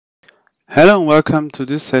Hello and welcome to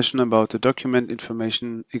this session about the document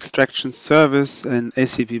information extraction service in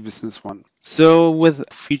SAP Business One. So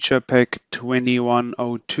with feature pack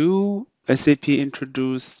 2102, SAP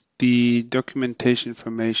introduced the documentation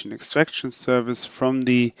information extraction service from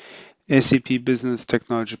the SAP Business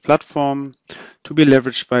Technology Platform to be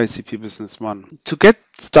leveraged by SAP Business One. To get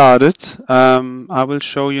started, I will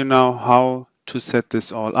show you now how to set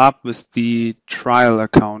this all up with the trial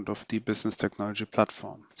account of the Business Technology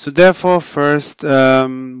Platform. So therefore, first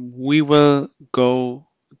we will go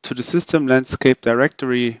to the system landscape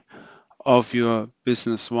directory of your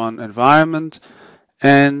Business One environment,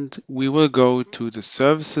 and we will go to the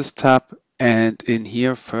Services tab, and in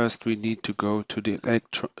here first we need to go to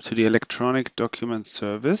the electronic document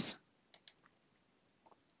service,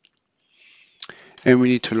 and we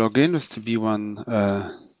need to log in with the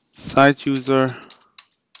B1 site user,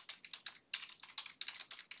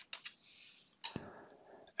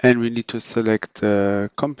 and we need to select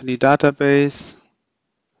the company database,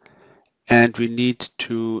 and we need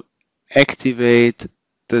to activate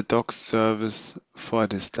the docs service for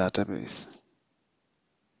this database.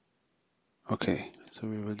 Okay, so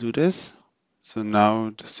we will do this. So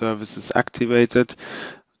now the service is activated.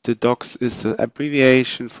 The docs is an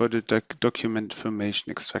abbreviation for the document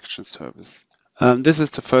information extraction service. This is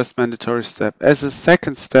the first mandatory step. As a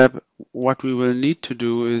second step, what we will need to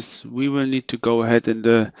do is we will need to go ahead in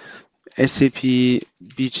the SAP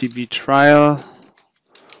BTP trial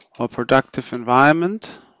or productive environment.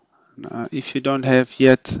 If you don't have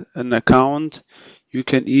yet an account, you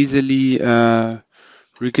can easily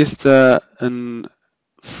register a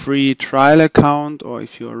free trial account, or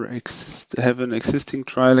if you have an existing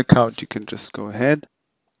trial account, you can just go ahead.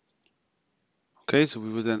 Okay, so we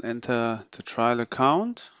will then enter the trial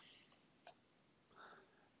account,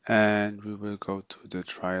 and we will go to the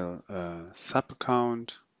trial sub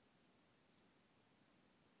account,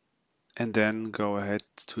 and then go ahead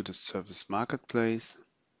to the service marketplace,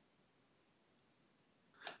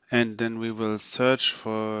 and then we will search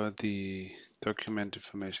for the document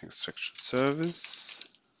information extraction service.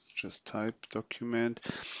 Just type document.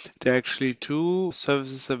 There are actually two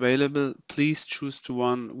services available. Please choose the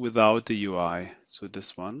one without the UI, so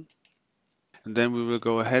this one. And then we will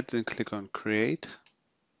go ahead and click on create.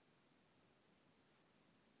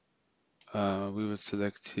 We will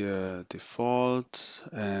select here default,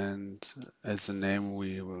 and as a name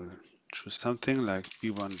we will choose something like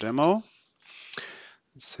B1 demo.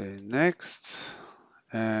 Say next,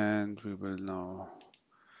 and we will now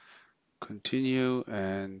continue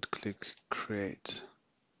and click create.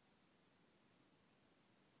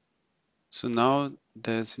 So now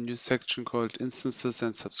there's a new section called instances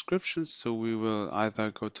and subscriptions, so we will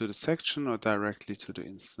either go to the section or directly to the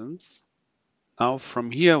instance. Now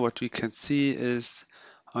from here what we can see is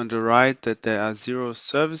on the right that there are 0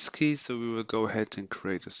 service keys, so we will go ahead and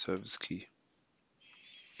create a service key.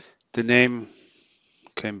 The name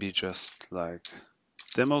can be just like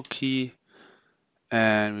demo key,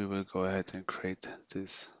 and we will go ahead and create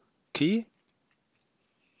this key.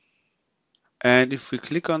 And if we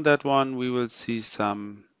click on that one, we will see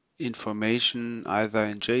some information either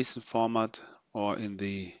in JSON format or in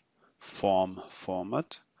the form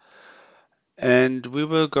format. And we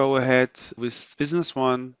will go ahead with Business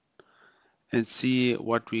One and see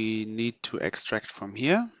what we need to extract from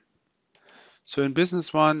here. So in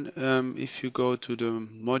Business One, if you go to the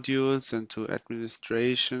modules and to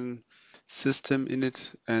administration system in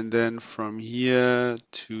it, and then from here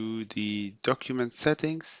to the document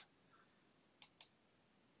settings,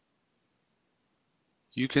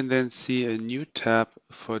 you can then see a new tab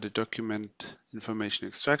for the document information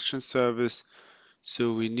extraction service.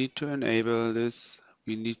 So we need to enable this.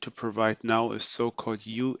 We need to provide now a so-called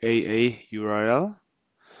UAA URL.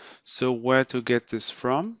 So where to get this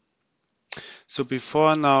from? So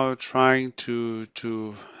before now trying to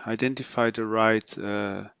identify the right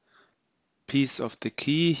piece of the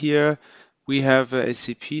key here, we have a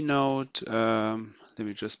SAP node. Let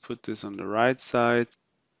me just put this on the right side,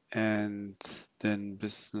 and then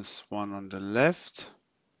Business One on the left.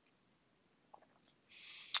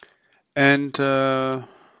 And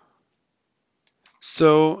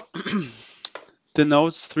so the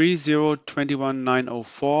nodes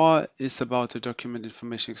 3021904 is about the document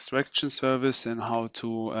information extraction service and how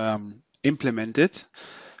to implement it.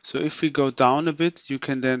 So if we go down a bit, you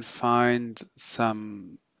can then find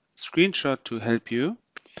some screenshot to help you.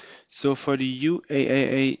 So for the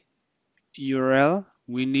UAA URL,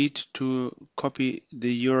 we need to copy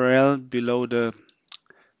the URL below the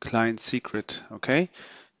client secret. Okay,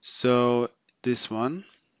 so this one.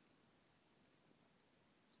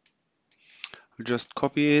 We'll just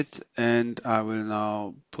copy it, and I will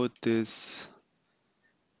now put this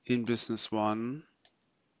in Business One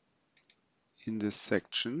in this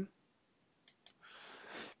section.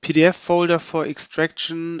 PDF folder for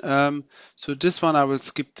extraction. So this one I will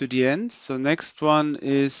skip to the end. So next one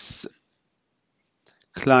is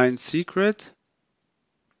client secret.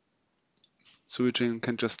 So we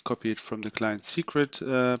can just copy it from the client secret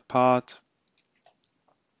part.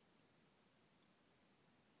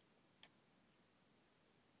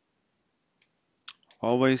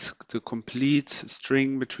 Always the complete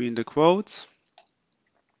string between the quotes.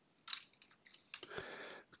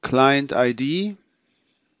 Client ID.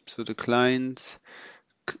 So the client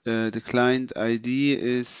ID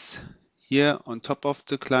is here on top of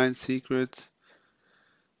the client secret.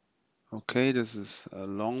 Okay, this is a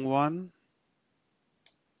long one.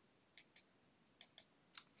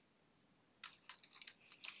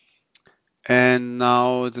 And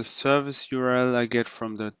now the service URL I get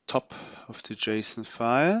from the top of the JSON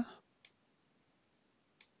file.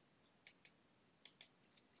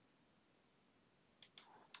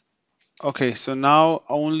 Okay, so now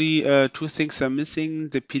only two things are missing,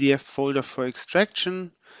 the PDF folder for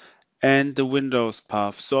extraction and the Windows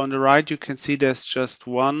path. So on the right, you can see there's just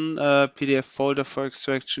one PDF folder for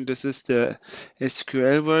extraction. This is the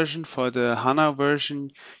SQL version. For the HANA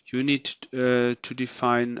version, you need to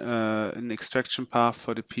define an extraction path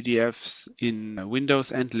for the PDFs in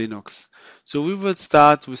Windows and Linux. So we will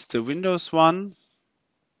start with the Windows one.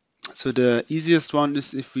 So the easiest one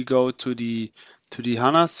is if we go to the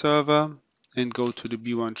HANA server and go to the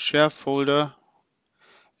B1 share folder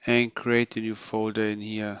and create a new folder in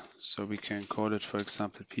here. So we can call it, for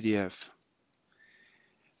example, PDF.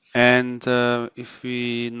 And if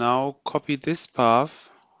we now copy this path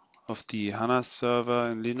of the HANA server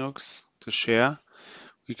in Linux to share,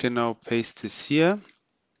 we can now paste this here.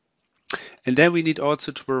 And then we need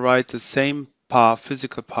also to provide the same path,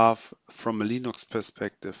 physical path from a Linux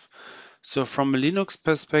perspective. So from a Linux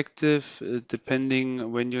perspective,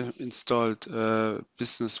 depending when you installed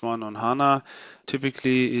Business One on HANA,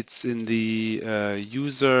 typically it's in the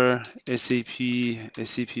user SAP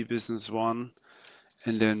Business One,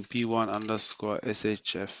 and then B1 underscore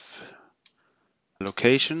SHF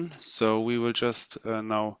location. So we will just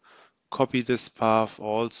now copy this path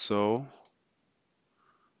also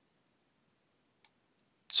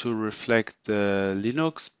to reflect the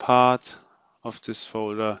Linux part of this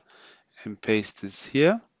folder and paste this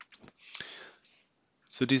here.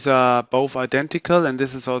 So these are both identical, and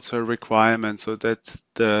this is also a requirement so that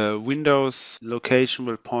the Windows location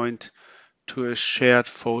will point to a shared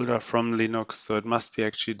folder from Linux. So it must be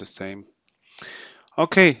actually the same.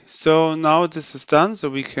 Okay, so now this is done, so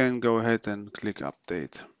we can go ahead and click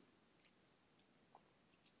update.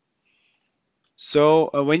 So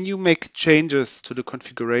when you make changes to the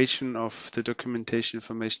configuration of the documentation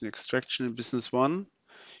information extraction in Business One,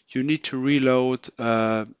 you need to reload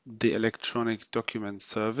the electronic document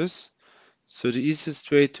service. So the easiest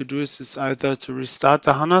way to do this is either to restart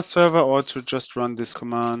the HANA server or to just run this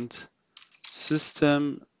command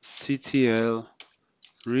systemctl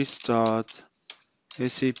restart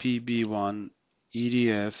SAP B1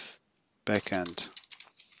 EDF backend.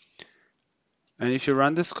 And if you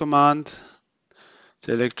run this command,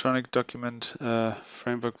 the electronic document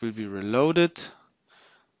framework will be reloaded,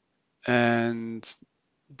 and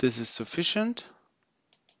this is sufficient.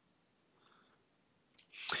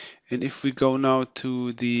 And if we go now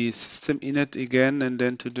to the system init again and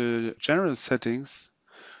then to the general settings,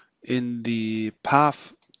 in the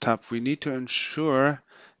path tab, we need to ensure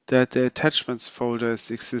that the attachments folder is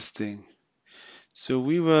existing. So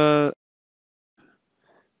we will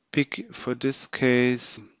pick, for this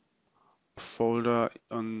case, folder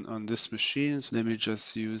on this machine. So let me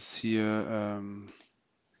just use here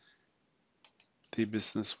the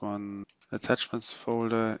Business One attachments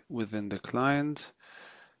folder within the client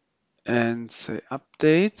and say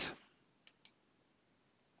update.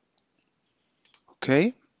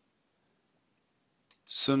 Okay.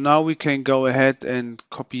 So now we can go ahead and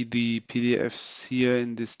copy the PDFs here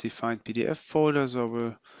in this defined PDF folder.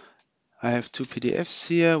 So I have two PDFs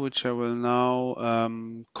here, which I will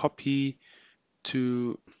now copy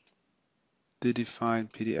to the defined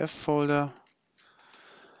PDF folder.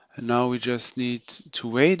 And now we just need to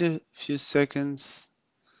wait a few seconds.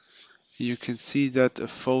 You can see that a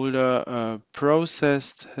folder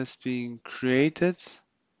processed has been created,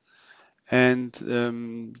 and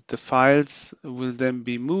the files will then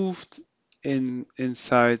be moved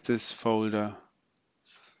inside this folder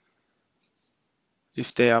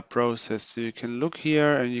if they are processed. So you can look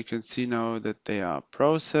here and you can see now that they are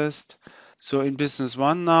processed. So in Business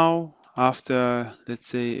One now, after, let's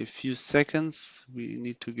say, a few seconds, we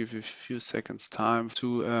need to give a few seconds time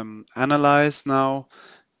to analyze now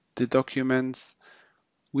the documents.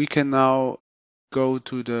 We can now go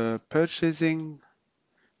to the purchasing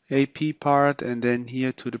AP part and then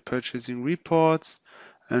here to the purchasing reports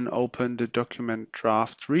and open the document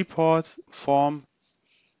draft report form.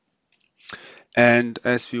 And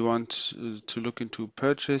as we want to look into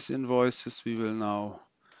purchase invoices, we will now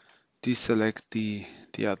deselect the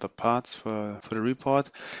other parts for the report.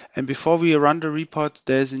 And before we run the report,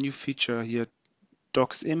 there's a new feature here,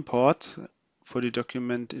 docs import for the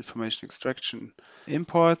document information extraction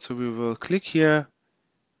import. So we will click here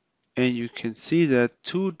and you can see that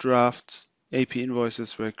 2 draft AP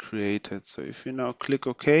invoices were created. So if you now click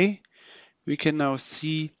OK, we can now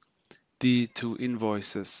see the 2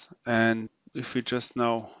 invoices. And if we just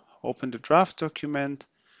now open the draft document,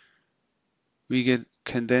 we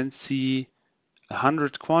can then see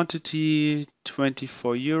 100 quantity,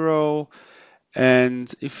 24 euro.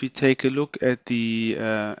 And if we take a look at the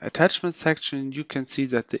attachment section, you can see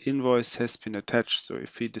that the invoice has been attached. So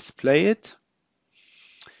if we display it,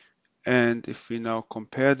 and if we now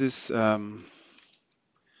compare this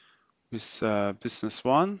with Business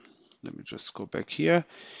One, let me just go back here,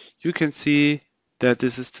 you can see that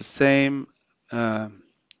this is the same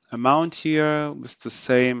amount here with the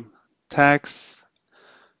same tax,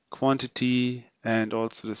 quantity, and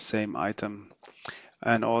also the same item,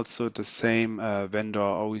 and also the same vendor,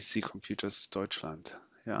 OEC Computers Deutschland.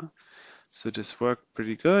 Yeah, so this worked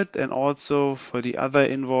pretty good. And also for the other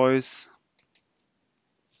invoice,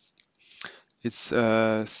 it's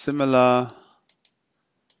similar.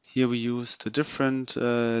 Here we used a different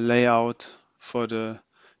layout for the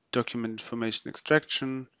document information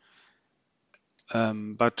extraction,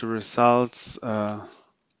 but the results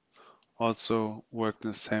also work in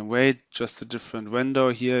the same way, just a different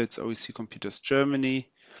vendor. Here it's OEC Computers Germany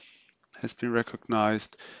has been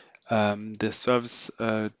recognized. The service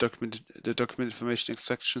the document information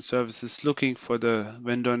extraction service is looking for the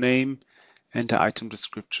vendor name and the item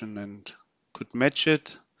description and could match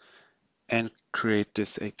it and create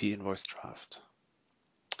this AP invoice draft.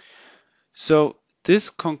 So this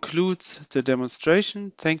concludes the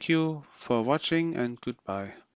demonstration. Thank you for watching and goodbye.